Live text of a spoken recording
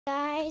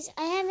Guys,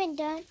 I haven't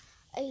done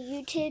a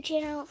YouTube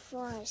channel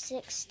for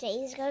 6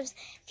 days. Guys,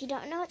 if you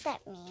don't know what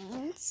that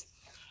means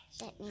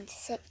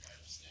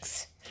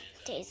 6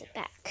 days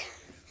back.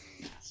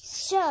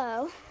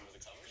 So,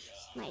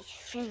 my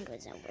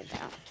finger's over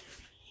there.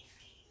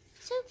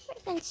 So,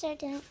 we're going to start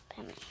doing it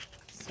by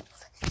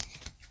myself.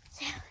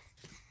 So,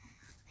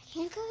 I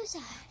can't go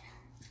outside.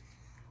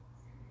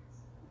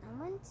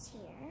 No one's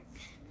here.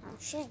 I'll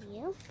show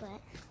you,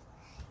 but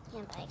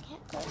I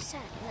can't go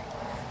outside.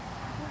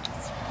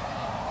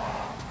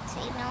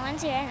 See, no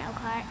one's here, no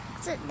car.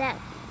 So that,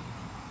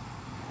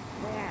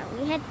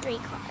 we had 3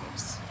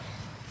 cars.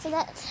 So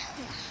that's,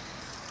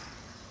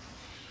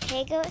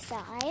 okay, go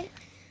outside.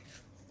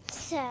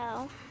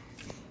 So,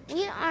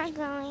 we are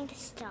going to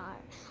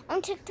start.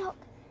 On TikTok,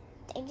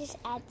 they just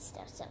add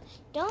stuff. So,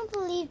 don't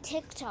believe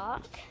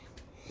TikTok.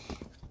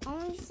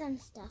 Only some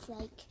stuff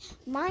like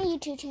my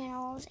YouTube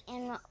channels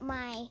and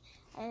my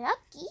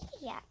Lucky.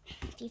 Yeah,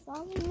 if you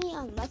follow me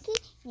on Lucky,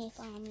 you need to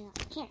follow me on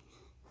here.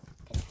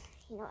 Because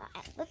you know what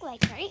I look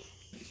like, right?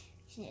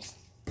 Just,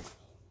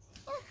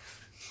 yeah.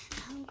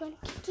 I'm gonna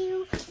kick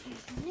you.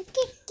 I'm gonna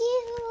kick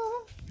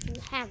you.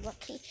 You have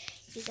Lucky.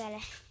 You gotta.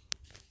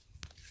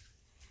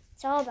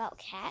 It's all about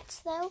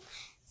cats, though.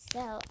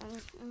 So,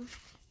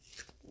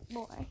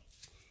 boy.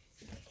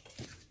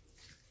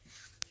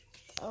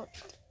 So,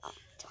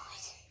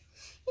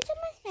 it's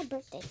almost my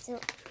birthday, so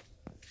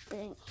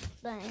boom.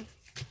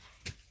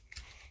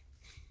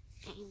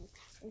 And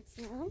since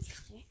no one's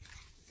here,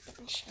 I'm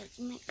gonna show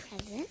you my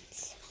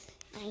presents.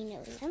 I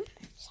know them,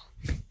 so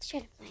let's try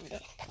to find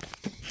it.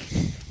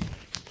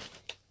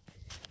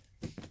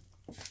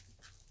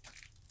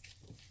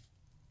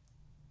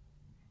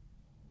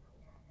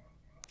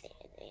 There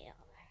they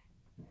are.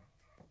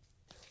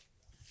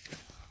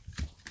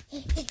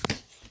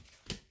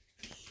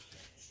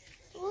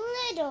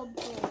 Little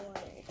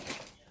board.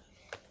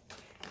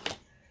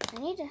 I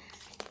need to.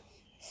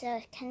 So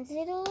it comes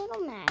with a little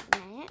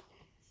magnet.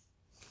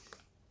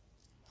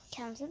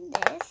 Comes with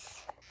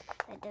this.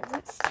 It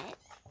doesn't stick.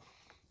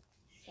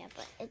 Yeah,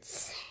 but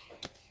it's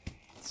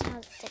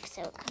not thick,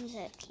 so it comes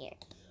up here.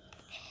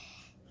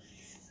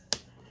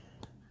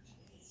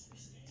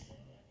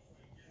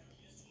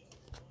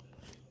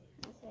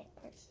 Okay,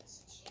 perfect.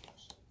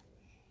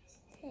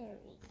 There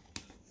we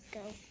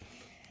go.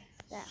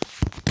 There.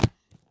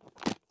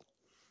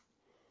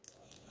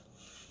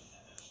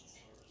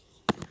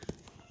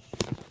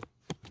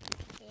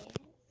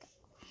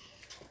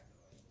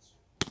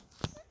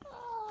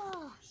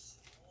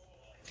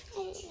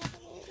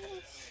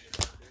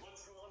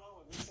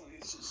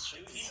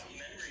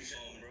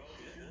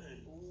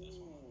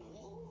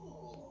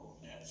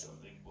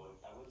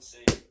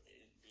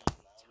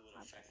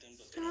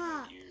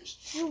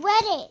 You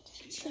wet it.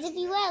 Because if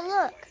you wet,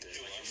 look.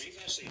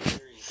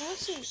 Don't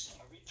see.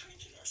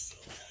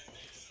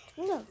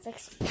 I'm going to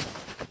fix it.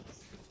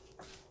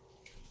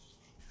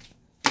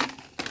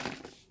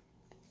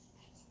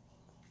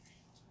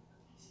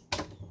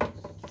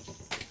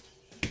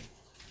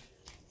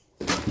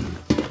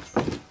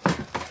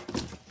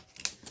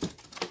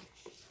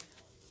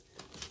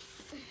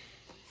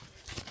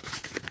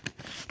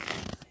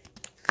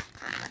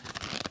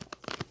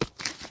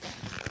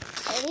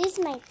 So this is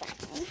my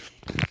phone.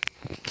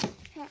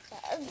 Not the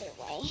other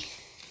way.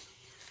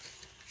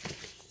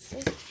 This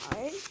is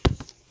hard.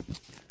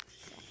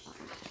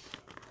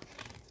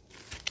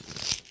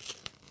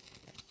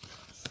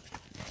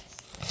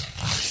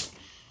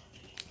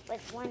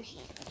 With one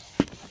hand.